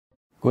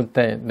Good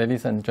day,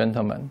 ladies and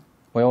gentlemen.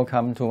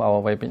 Welcome to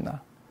our webinar.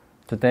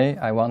 Today,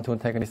 I want to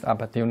take this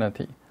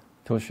opportunity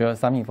to share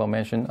some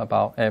information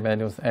about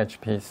Avalue's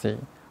HPC,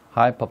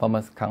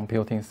 high-performance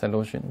computing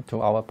solution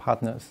to our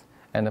partners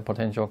and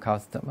potential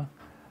customers.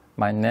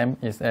 My name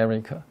is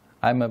Eric.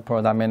 I'm a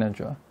product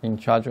manager in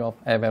charge of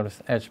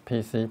Avalue's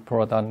HPC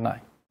product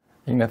line.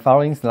 In the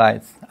following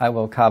slides, I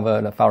will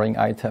cover the following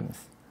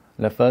items.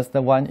 The first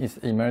one is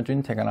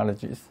emerging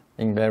technologies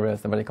in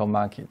various vertical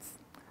markets.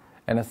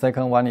 And the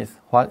second one is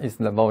what is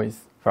the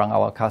voice from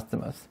our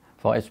customers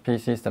for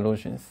HPC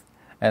solutions,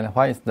 and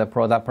what is the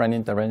product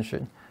planning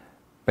direction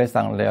based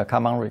on their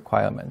common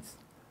requirements.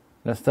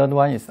 The third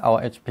one is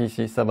our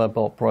HPC server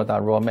board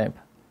product roadmap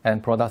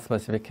and product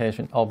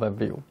specification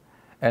overview,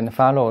 and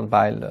followed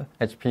by the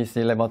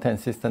HPC Level 10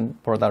 system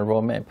product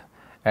roadmap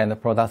and the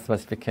product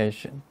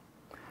specification.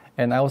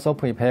 And I also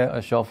prepare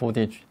a short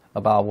footage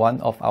about one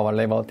of our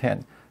Level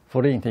 10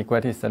 fully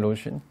integrated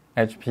solution,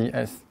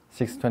 HPS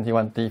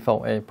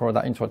 621D4A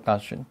product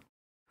introduction.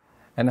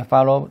 And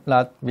follow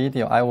that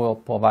video, I will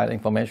provide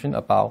information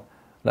about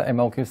the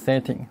MOQ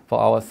setting for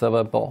our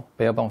server board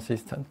barebone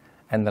system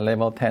and the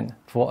Level 10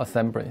 full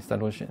assembly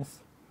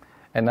solutions.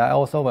 And I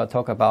also will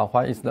talk about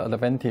what is the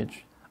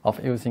advantage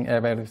of using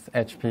Avalue's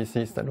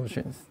HPC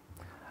solutions.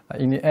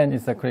 In the end,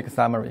 it's a quick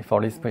summary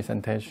for this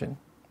presentation.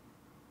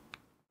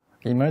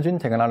 Emerging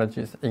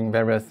technologies in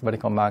various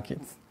vertical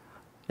markets.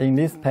 In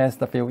these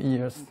past few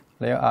years,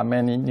 there are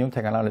many new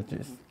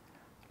technologies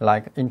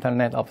like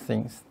Internet of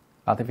Things,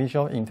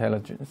 artificial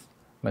intelligence,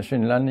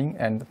 machine learning,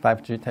 and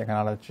 5G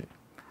technology.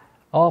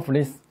 All of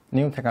these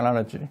new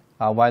technology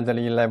are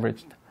widely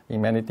leveraged in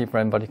many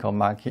different vertical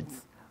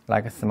markets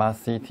like smart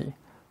city,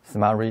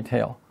 smart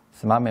retail,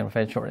 smart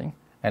manufacturing,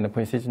 and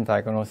precision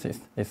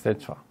diagnosis,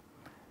 etc.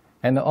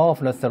 And all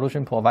of the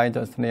solution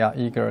providers, they are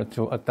eager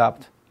to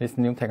adopt this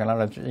new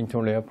technology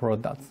into their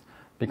products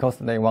because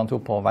they want to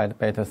provide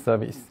better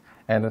service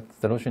and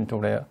solution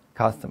to their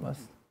customers.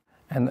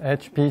 And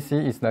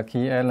HPC is the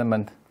key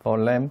element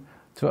for them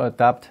to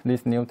adopt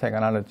these new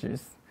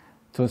technologies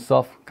to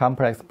solve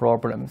complex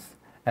problems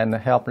and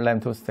help them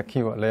to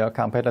secure their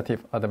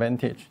competitive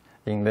advantage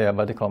in their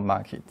vertical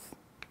markets.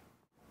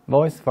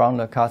 Voice from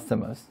the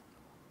customers.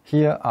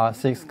 Here are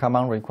 6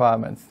 common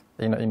requirements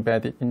in the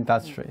embedded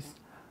industries.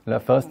 The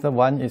first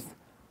one is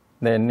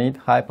they need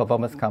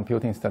high-performance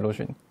computing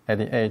solution at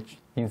the edge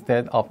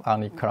instead of on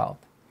the cloud.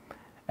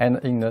 And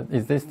in the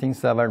existing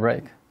server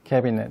rack,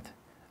 cabinet,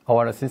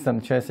 or the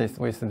system chassis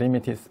with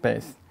limited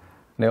space,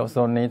 they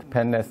also need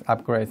painless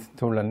upgrades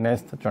to the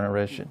next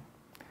generation.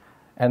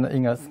 And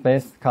in a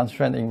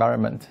space-constrained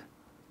environment,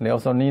 they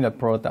also need a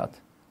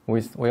product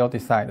with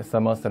well-designed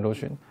thermal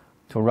solution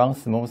to run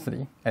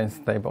smoothly and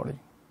stably.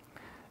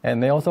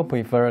 And they also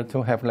prefer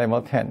to have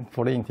Level 10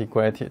 fully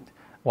integrated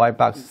white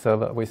box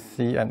server with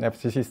C and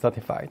FCC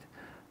certified,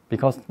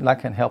 because that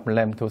can help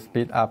them to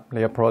speed up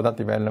their product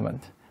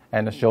development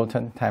and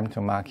shorten time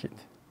to market.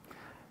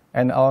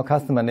 And our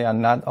customers, they are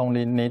not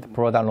only need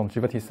product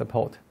longevity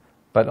support,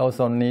 but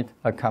also need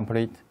a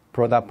complete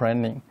product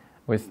planning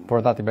with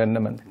product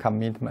development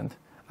commitment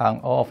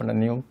on all of the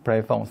new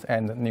platforms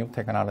and new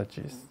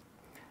technologies.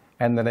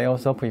 And they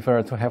also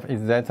prefer to have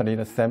exactly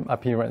the same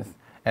appearance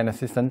and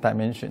system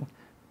dimension,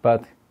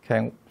 but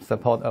can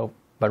support a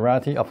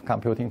variety of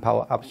computing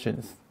power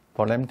options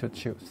for them to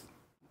choose.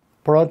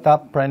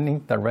 Product planning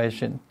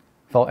direction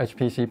for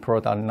HPC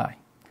product line.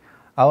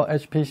 Our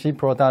HPC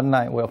product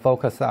line will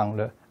focus on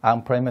the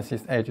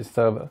on-premises edge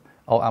server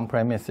or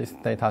on-premises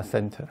data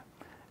center,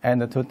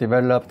 and to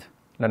develop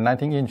the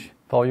 19-inch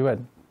 4U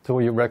and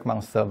 2U rack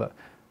mount server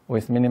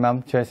with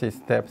minimum chassis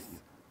steps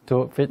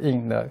to fit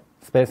in the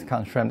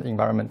space-constrained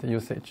environment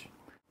usage.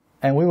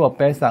 And we will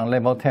base on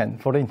Level 10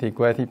 fully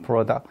integrated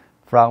product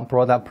from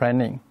product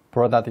planning,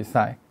 product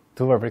design,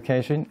 to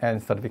verification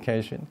and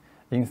certification,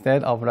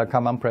 instead of the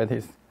common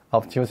practice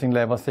of choosing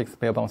Level 6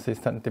 barebone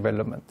system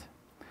development.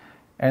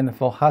 And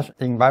for harsh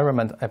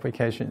environment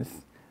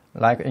applications,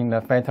 like in the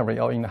factory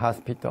or in the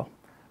hospital,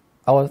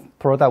 our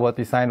product was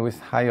designed with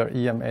higher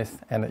EMS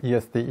and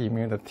ESD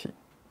immunity.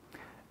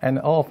 And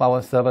all of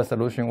our server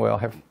solution will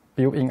have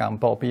built-in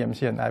onboard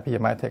BMC and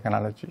IPMI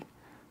technology,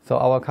 so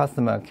our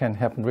customer can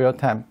have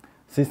real-time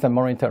system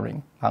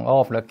monitoring on all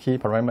of the key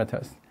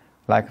parameters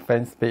like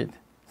fan speed,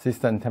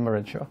 system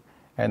temperature,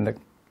 and the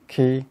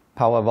key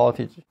power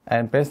voltage.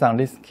 And based on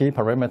these key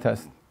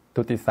parameters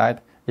to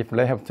decide if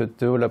they have to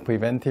do the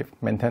preventive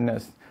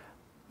maintenance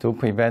to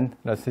prevent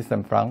the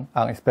system from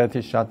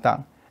unexpected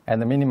shutdown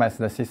and minimize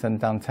the system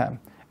downtime,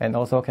 and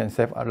also can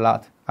save a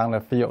lot on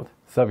the field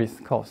service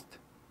cost.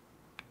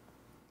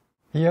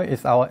 Here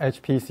is our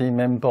HPC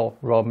mainboard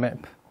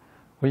roadmap.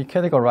 We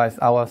categorize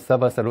our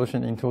server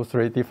solution into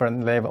 3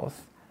 different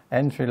levels: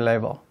 entry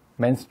level,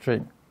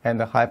 mainstream,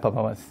 and high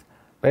performance,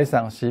 based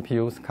on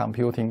CPU's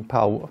computing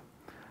power.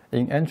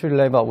 In entry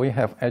level, we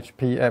have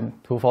HPM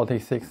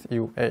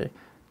 246UA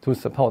to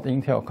support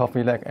Intel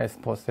Coffee Lake S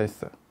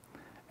processor.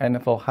 And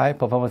for high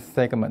performance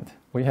segment,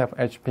 we have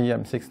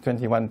HPM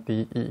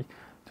 621DE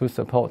to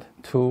support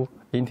 2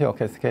 Intel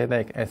Cascade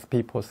Lake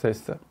SP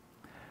processor.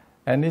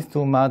 and these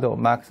two models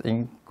marked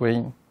in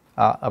green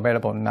are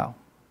available now.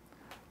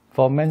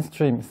 For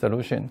mainstream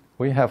solution,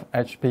 we have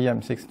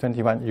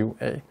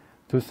HPM621UA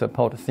to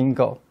support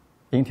single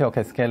Intel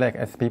Cascade Lake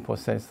SP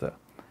processor,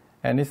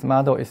 and this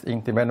model is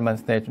in development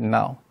stage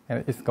now,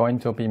 and it's going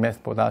to be mass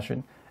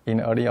production in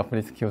early of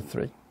this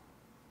Q3.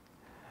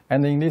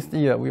 And in this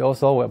year, we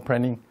also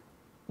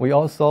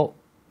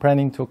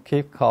planning to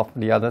kick off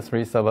the other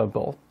three server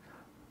boards.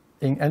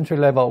 In entry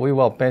level, we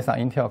will base on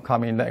Intel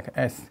Kamin Lake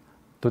S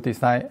to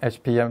design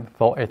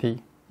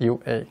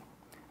HPM480UA.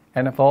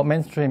 And for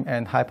mainstream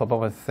and high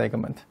performance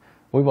segment,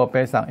 we will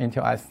base on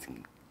Intel Ice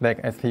Lake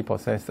SP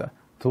processor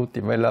to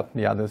develop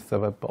the other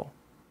server board.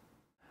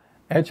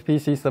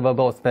 HPC server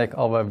board spec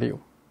overview.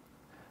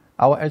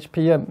 Our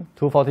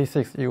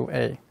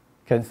HPM246UA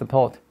can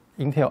support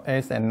Intel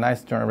 8th and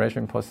 9th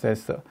generation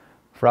processor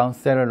from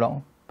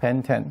Celeron,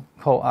 Pentium,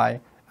 Core i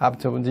up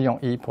to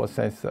Xeon E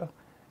processor,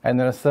 and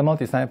the thermal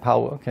design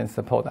power can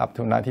support up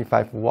to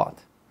 95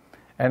 watts.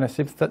 And the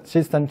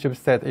system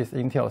chipset is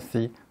Intel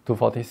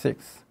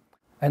C246.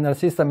 And the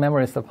system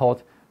memory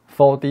support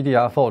 4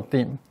 DDR4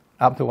 DIMM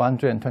up to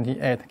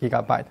 128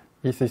 GB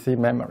ECC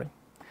memory.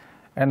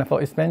 And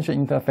for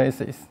expansion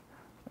interfaces,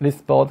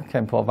 this board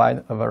can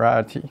provide a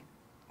variety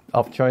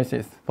of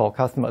choices for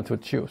customers to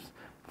choose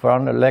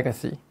from the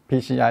legacy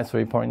PCI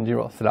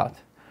 3.0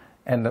 slot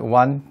and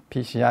 1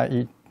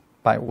 PCIe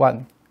by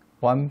 1,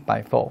 1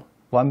 by 4,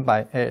 1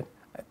 by 8,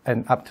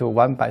 and up to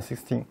 1 by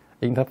 16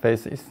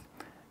 interfaces.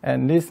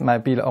 And this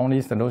might be the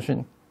only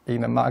solution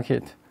in the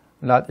market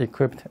that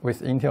equipped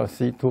with Intel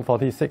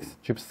C246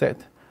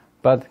 chipset,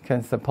 but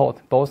can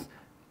support both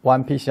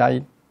 1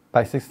 PCIe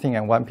by 16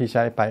 and 1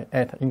 PCIe by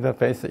 8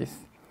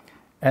 interfaces.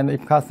 And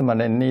if customers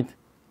then need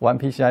 1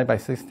 PCIe by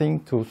 16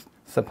 to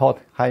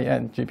support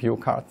high-end GPU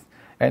cards,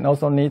 and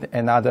also need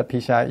another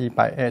PCIe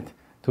by 8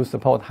 to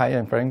support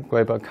high-end frame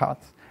grabber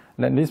cards,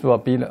 then this will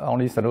be the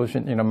only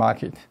solution in the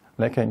market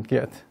they can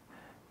get,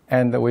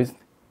 and with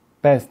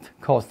best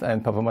cost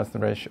and performance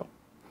ratio.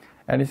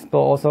 And this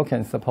board also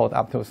can support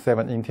up to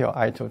 7 Intel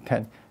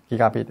I/10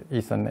 gigabit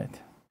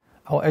Ethernet.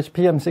 Our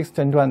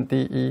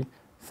HPM621DE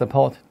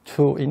support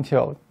 2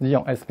 Intel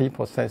Xeon SP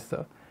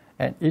processor,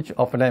 and each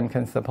of them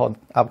can support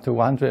up to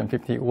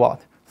 150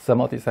 watt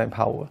thermal design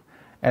power,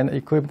 and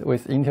equipped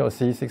with Intel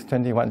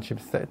C621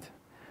 chipset.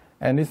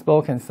 And this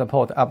board can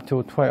support up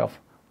to 12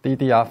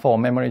 DDR4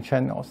 memory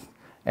channels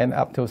and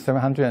up to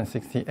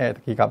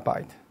 768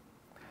 GB.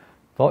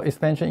 For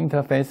expansion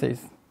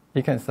interfaces,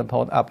 it can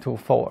support up to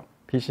 4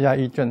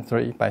 PCIe Gen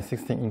 3 by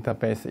 16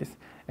 interfaces,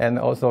 and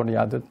also the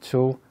other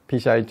 2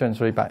 PCIe Gen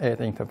 3 by 8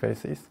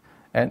 interfaces,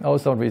 and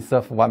also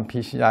reserve 1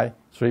 PCI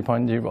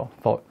 3.0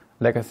 for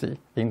legacy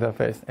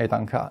interface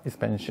add-on card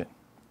expansion.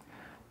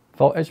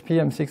 For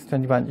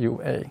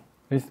HPM621UA,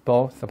 this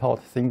board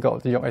supports single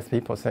Xeon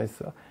SP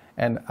processor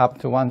and up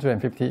to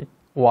 150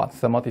 watt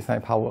thermal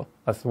design power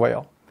as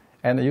well,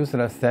 and use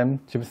the same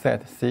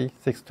chipset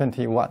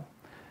C621,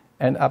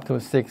 and up to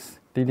 6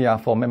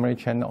 DDR4 memory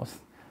channels,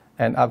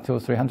 and up to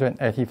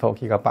 384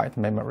 GB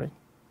memory.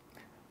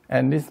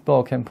 And this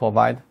board can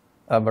provide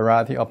a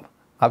variety of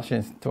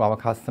options to our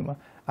customer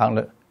on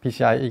the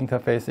PCIe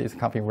interfaces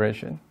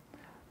configuration.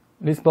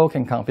 This board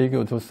can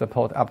configure to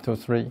support up to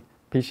 3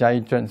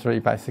 PCIe Gen 3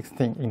 by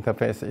 16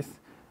 interfaces,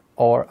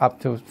 or up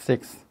to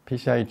 6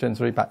 PCIe Gen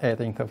 3 by 8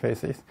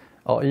 interfaces,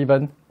 or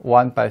even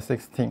 1 by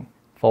 16,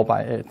 4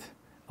 by 8,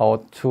 or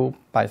 2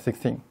 by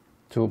 16,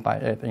 2 by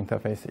 8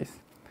 interfaces.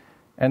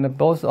 And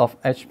both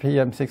of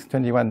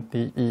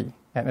HPM621DE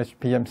and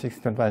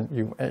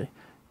HPM621UA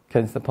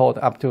can support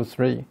up to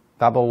 3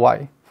 double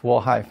wide,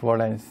 full height, full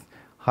length,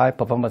 high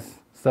performance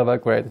server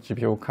grade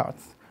GPU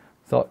cards.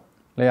 So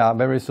they are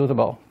very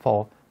suitable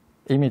for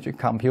image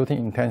computing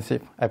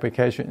intensive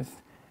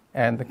applications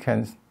and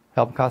can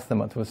help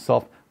customers to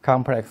solve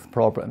complex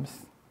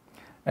problems.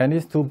 And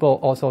these two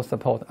boards also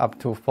support up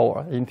to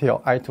 4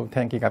 Intel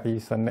I/10 gigabit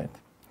Ethernet.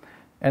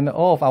 And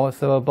all of our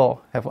server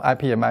boards have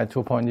IPMI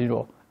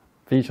 2.0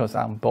 features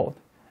on board,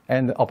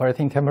 and the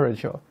operating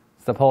temperature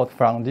support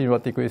from 0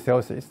 degrees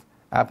Celsius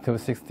up to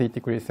 60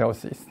 degrees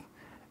Celsius.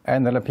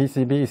 And the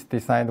PCB is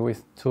designed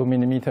with 2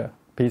 mm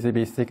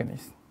PCB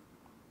thickness.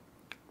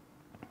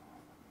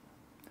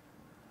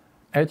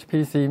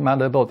 HPC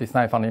motherboard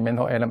design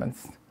fundamental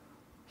elements.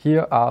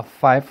 Here are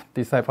 5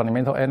 design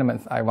fundamental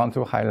elements I want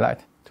to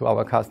highlight to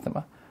our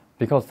customer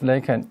because they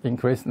can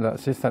increase the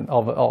system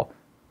overall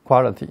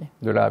quality,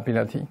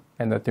 reliability,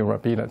 and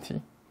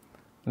durability.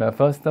 The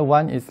first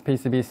one is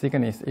PCB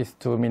thickness is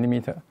 2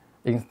 mm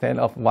instead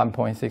of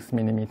 1.6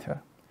 mm.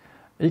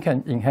 It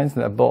can enhance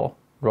the board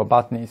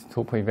robustness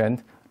to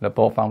prevent the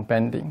board from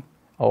bending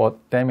or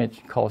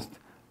damage caused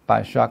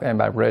by shock and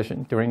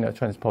vibration during the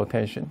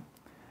transportation.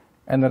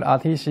 And the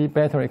RTC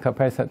battery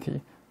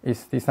capacity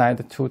is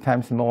designed 2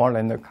 times more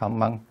than the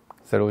common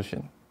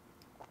solution.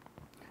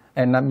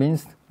 And that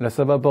means the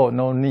server board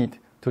no need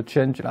to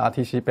change the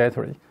RTC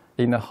battery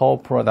in the whole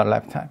product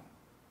lifetime.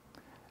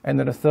 And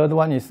the third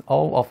one is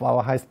all of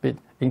our high-speed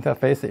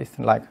interfaces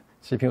like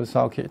CPU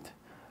socket,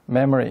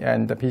 memory,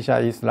 and the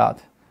PCIe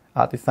slot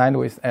are designed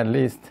with at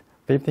least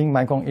 15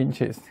 micron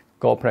inches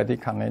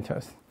gold-plated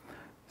connectors,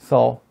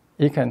 so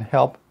it can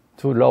help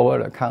to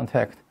lower the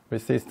contact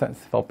resistance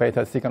for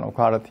better signal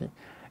quality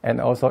and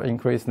also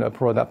increase the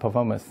product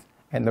performance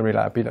and the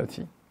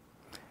reliability.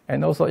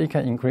 And also it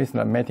can increase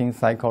the mating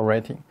cycle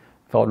rating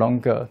for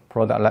longer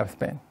product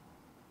lifespan.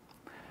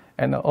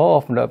 And all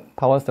of the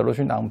power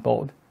solutions on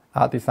board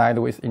are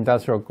designed with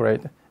industrial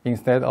grade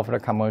instead of the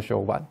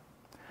commercial one.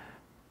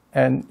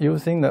 And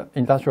using the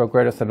industrial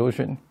grade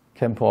solution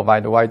can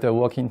provide wider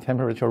working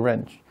temperature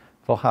range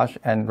for harsh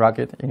and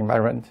rugged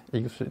environment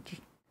usage.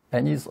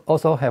 And it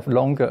also have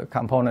longer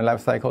component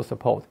life cycle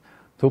support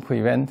to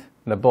prevent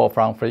the board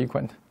from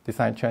frequent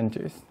design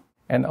changes.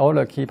 And all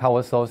the key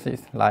power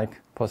sources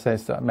like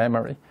processor,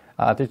 memory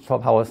are digital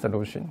power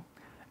solution.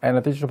 And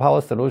the digital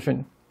power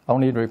solution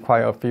only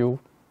require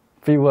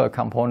fewer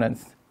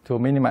components to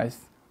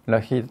minimize the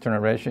heat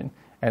generation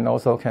and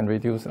also can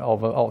reduce the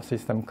overall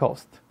system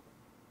cost.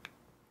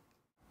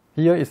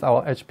 Here is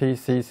our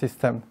HPC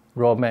system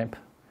roadmap.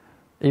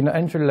 In the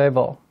entry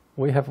level,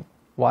 we have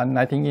one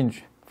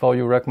 19-inch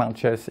 4U rack mount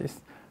chassis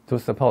to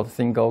support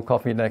single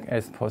Coffee Lake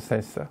S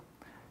processor.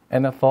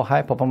 And for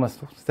high performance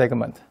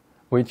segment,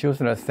 we choose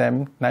the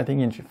same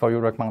 19-inch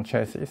 4U rack mount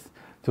chassis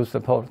to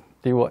support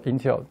dual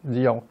Intel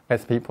Xeon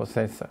SP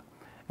processor.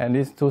 And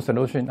these two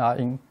solutions are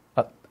in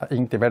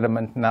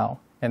development now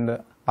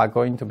and are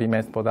going to be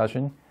mass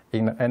production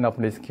in the end of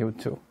this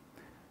Q2.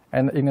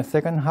 And in the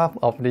second half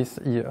of this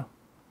year,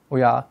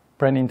 we are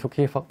planning to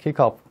kick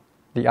off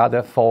the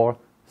other 4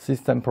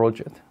 system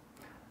projects.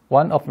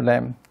 One of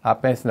them are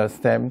based on the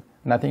same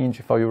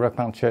 19-inch 4U rack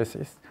mount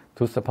chassis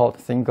to support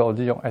single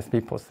Xeon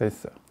SP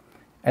processor.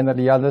 And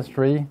the other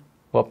 3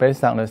 were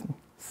based on the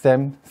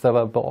same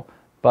server board,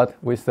 but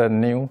with the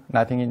new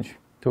 19-inch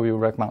 2U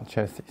rack mount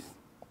chassis.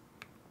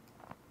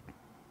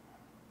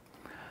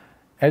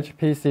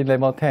 HPC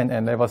Level 10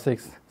 and Level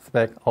 6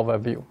 spec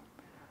overview.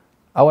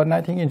 Our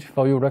 19-inch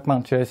 4U rack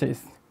mount chassis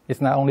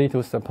is not only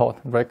to support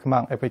rack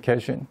mount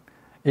application,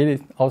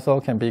 it also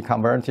can be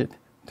converted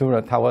to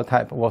the tower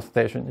type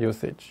workstation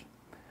usage.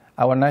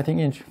 Our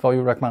 19-inch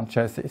 4U rack mount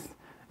chassis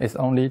is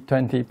only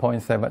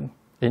 20.7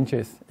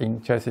 inches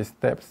in chassis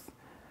depth,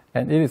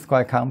 and it is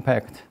quite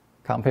compact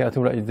compared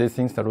to the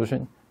existing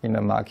solution in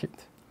the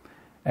market.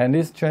 And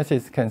this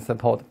chassis can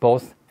support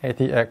both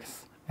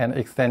ATX and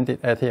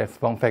extended ATX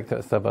form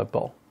factor server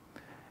board.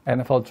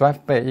 And for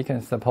drive bay, it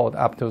can support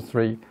up to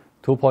 3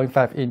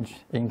 2.5-inch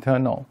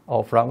internal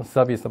or from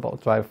serviceable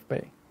drive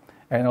bay,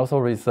 and also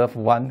reserve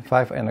 1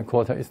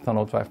 5¼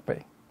 external drive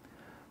bay.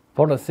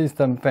 For the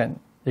system fan,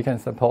 it can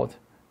support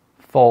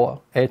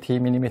 4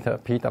 80mm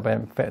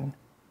PWM fan,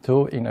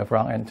 2 in the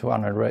front and 2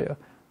 on the rear,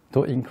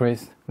 to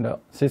increase the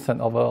system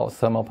overall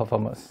thermal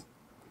performance.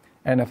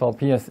 And for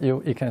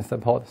PSU, it can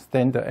support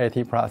standard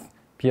 80 plus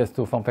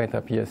PS2 form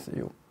factor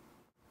PSU.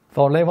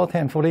 For Level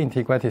 10 fully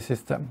integrated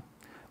system,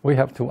 we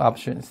have 2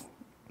 options.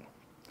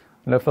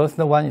 The first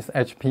one is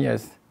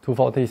HPS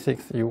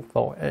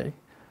 246U4A.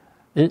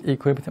 It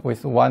equipped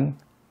with one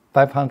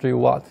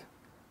 500-watt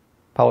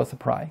power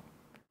supply.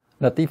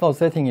 The default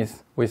setting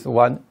is with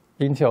one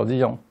Intel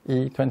Xeon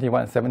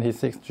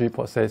E2176G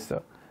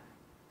processor,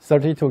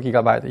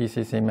 32GB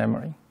ECC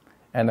memory,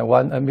 and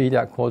one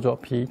NVIDIA Quadro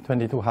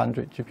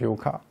P2200 GPU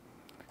card,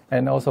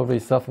 and also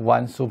reserve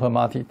one Super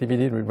Multi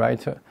DVD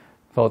rewriter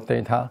for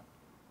data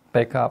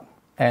backup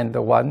and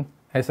one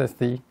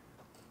SSD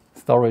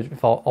storage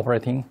for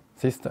operating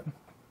system.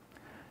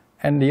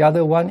 And the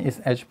other one is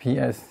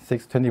HPS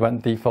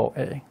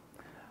 621D4A,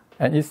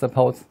 and it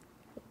supports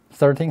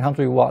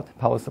 1300-watt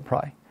power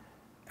supply.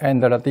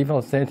 And the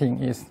default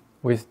setting is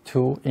with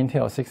 2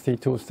 Intel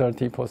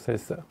 6230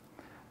 processor,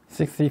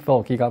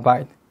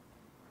 64GB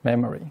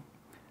memory,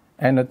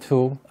 and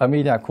 2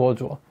 NVIDIA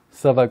Quadro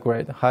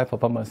server-grade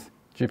high-performance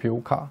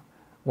GPU card.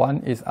 One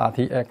is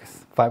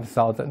RTX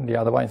 5000, the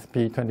other one is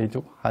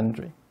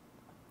P2200.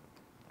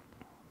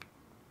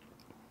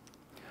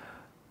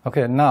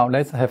 Okay, now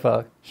let's have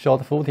a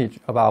short footage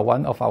about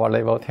one of our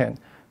Level 10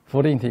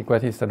 fully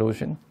integrated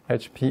solution,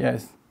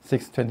 HPS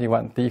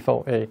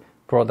 621D4A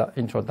product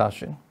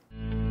introduction.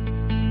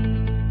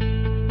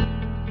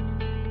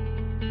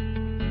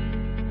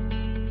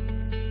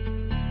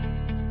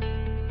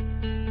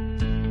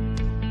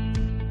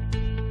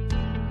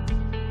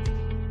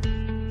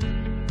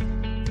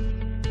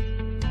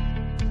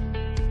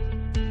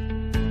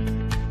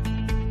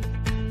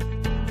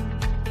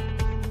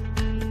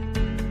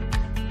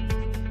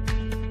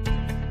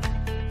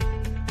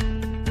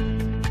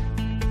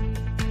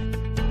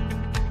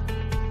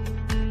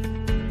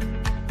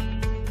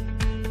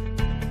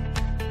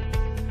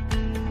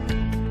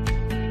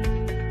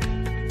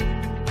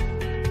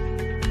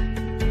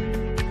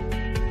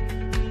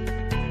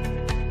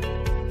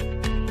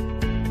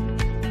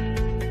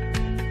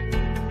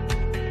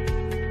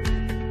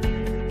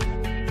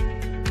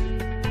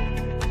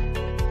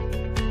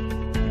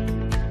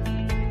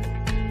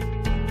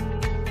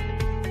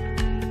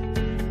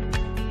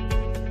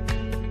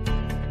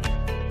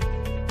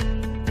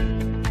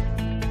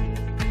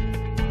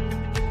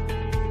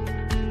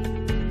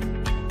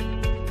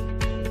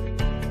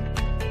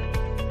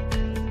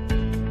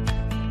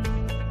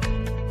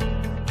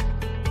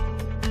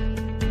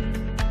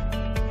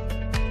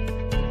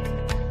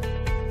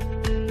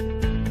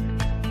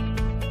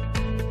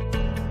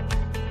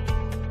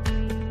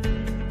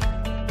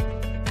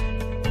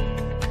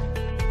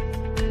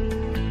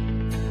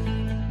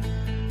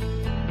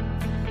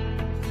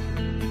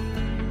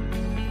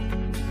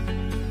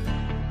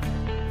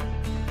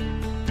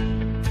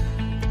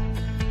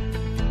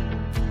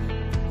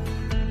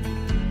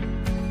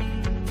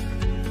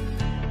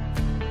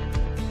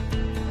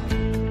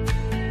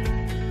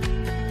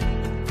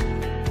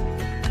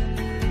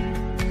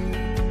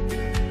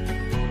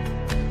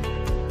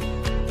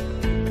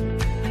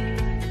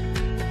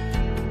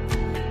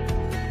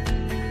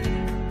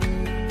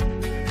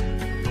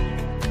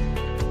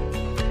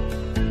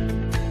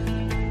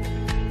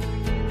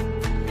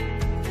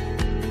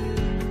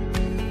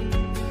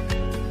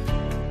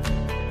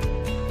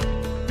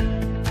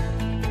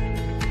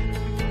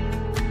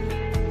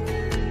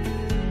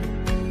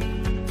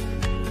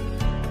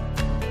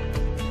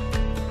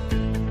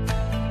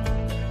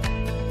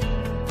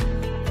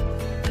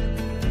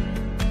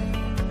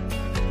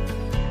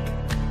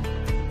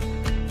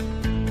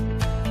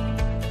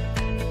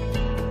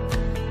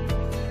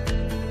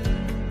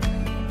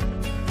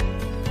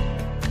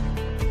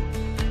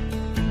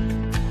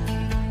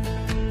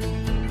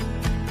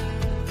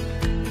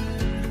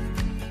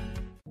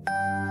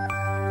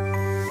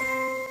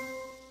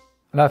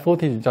 That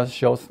footage just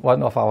shows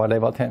one of our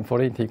level 10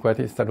 fully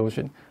integrated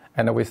solution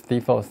and with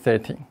default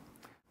setting.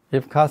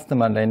 If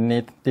customer they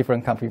need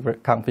different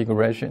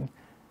configuration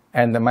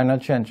and minor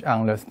change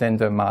on the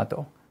standard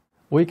model,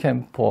 we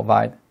can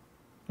provide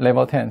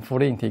level 10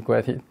 fully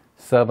integrated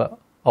server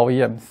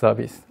OEM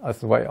service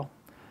as well.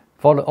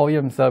 For the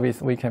OEM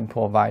service, we can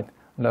provide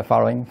the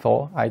following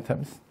 4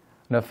 items.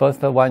 The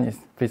first one is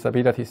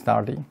feasibility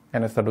study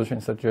and solution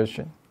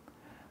suggestion.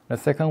 The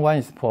second one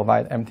is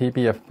provide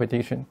MTBF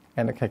prediction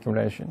and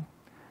calculation,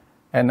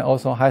 and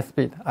also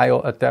high-speed I/O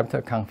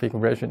adapter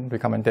configuration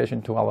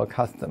recommendation to our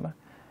customer.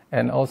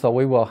 And also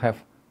we will have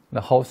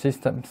the whole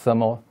system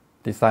thermal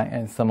design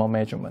and thermal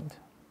measurement.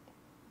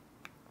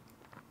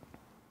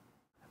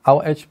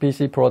 Our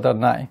HPC product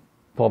line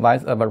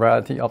provides a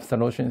variety of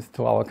solutions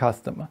to our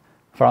customer,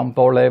 from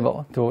board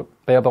level to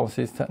barebone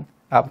system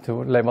up to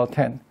level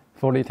 10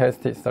 fully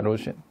tested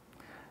solution.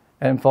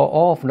 And for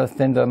all of the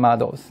standard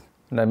models,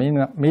 the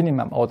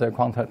minimum order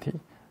quantity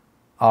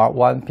are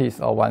 1 piece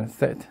or 1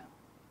 set.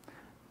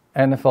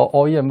 And for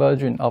OEM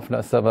version of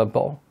the server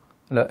board,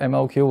 the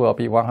MOQ will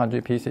be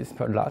 100 pieces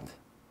per lot.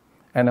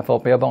 And for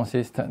barebone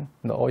system,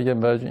 the OEM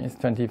version is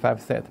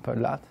 25 sets per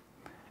lot.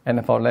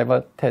 And for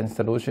level 10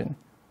 solution,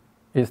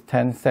 is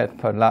 10 sets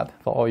per lot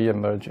for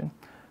OEM version.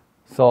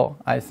 So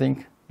I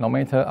think no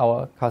matter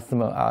our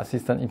customer are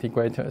system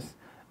integrators,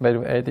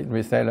 value-added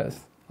resellers,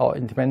 or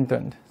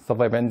independent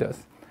software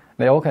vendors,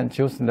 they all can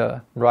choose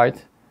the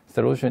right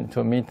solution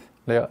to meet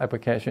their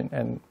application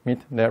and meet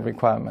their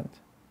requirement.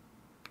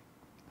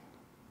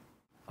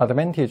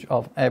 Advantage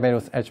of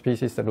Avalue's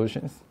HPC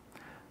solutions.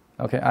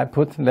 Okay, I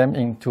put them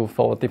into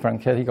 4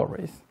 different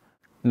categories.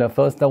 The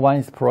first one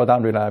is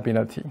product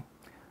reliability.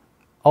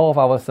 All of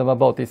our server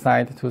boards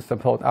designed to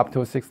support up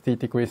to 60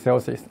 degrees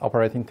Celsius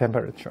operating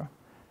temperature,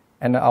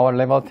 and our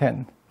level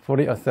 10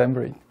 fully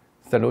assembled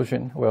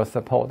solution will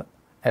support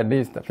at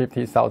least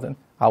 50,000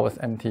 hours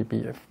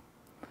MTBF.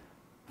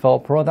 For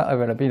product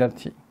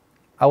availability,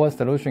 our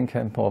solution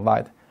can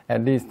provide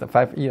at least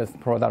 5 years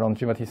product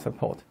longevity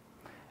support.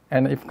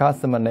 And if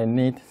customer they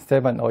need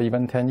 7 or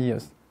even 10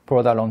 years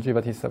product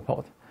longevity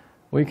support,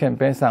 we can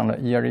base on the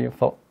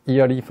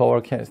yearly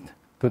forecast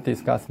to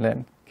discuss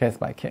them case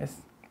by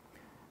case.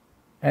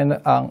 And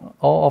on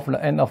all of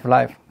the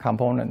end-of-life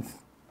components,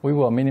 we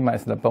will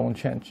minimize the bone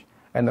change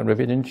and the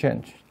revision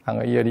change on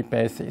a yearly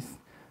basis,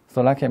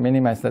 so that can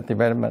minimize the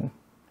development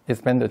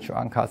expenditure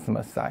on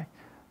customer side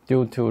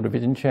due to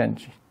revision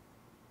change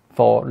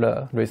for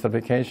the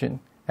recertification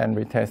and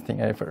retesting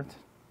effort.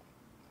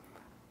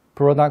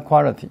 Product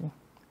quality.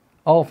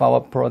 All of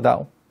our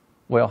products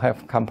will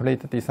have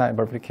complete design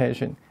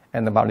verification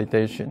and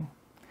validation,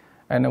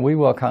 and we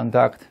will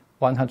conduct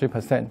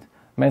 100%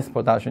 mass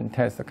production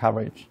test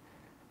coverage.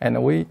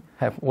 And we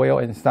have well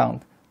and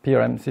sound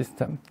PLM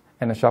system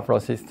and shop floor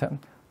system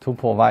to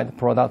provide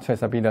product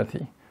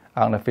traceability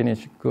on the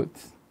finished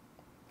goods.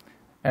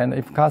 And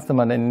if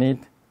customer they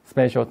need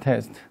special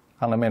tests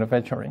on the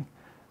manufacturing,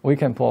 we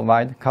can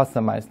provide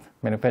customized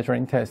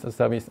manufacturing test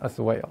service as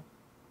well.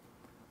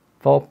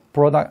 For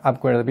product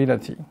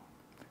upgradability,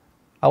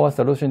 our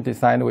solution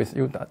designed with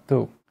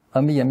U.2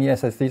 NVMe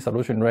SSD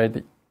solution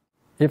ready.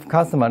 If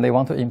customer they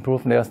want to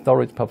improve their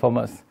storage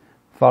performance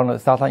from the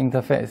SATA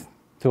interface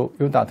to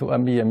U.2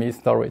 NVMe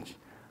storage,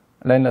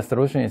 then the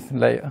solution is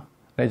there.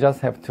 They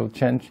just have to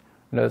change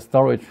the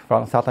storage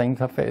from SATA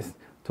interface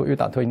to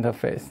U.2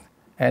 interface,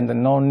 and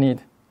no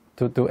need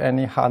to do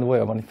any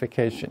hardware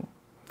modification.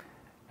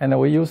 And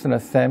we use the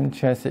same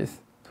chassis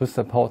to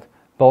support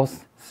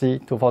both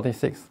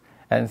C246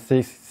 and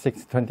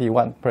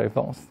C621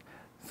 platforms,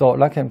 so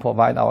that can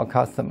provide our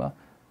customer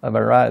a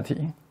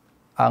variety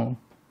on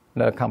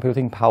the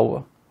computing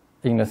power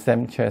in the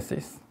same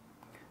chassis.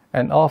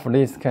 And all of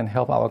this can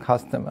help our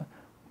customer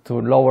to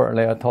lower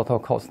their total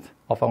cost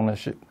of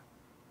ownership.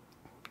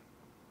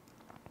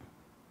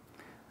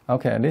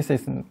 Okay, this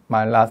is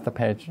my last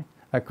page,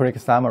 a quick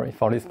summary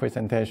for this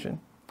presentation.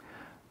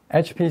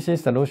 HPC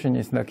solution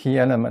is the key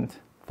element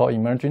for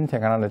emerging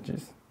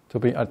technologies to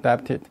be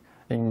adapted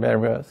in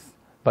various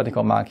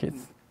vertical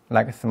markets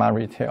like smart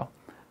retail,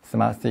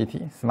 smart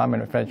city, smart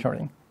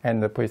manufacturing,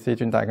 and the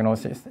precision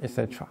diagnosis,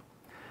 etc.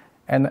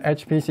 And the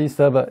HPC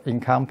server in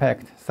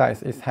compact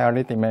size is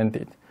highly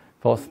demanded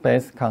for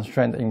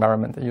space-constrained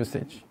environment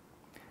usage.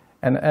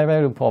 And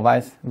Avalue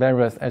provides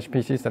various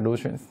HPC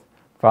solutions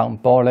from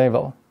board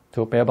level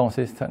to barebone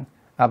system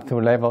up to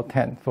level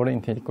 10 fully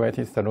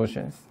integrated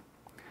solutions.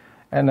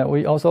 And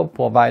we also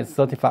provide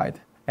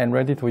certified and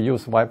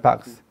ready-to-use white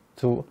box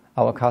to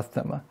our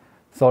customer,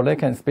 so they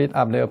can speed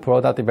up their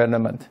product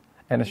development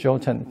and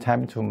shorten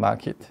time to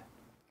market.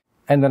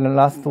 And then the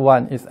last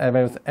one is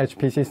Avalue's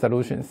HPC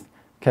solutions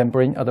can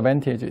bring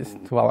advantages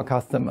to our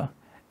customer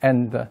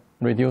and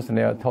reduce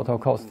their total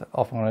cost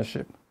of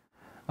ownership.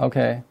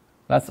 Okay,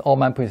 that's all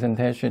my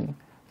presentation.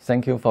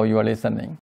 Thank you for your listening.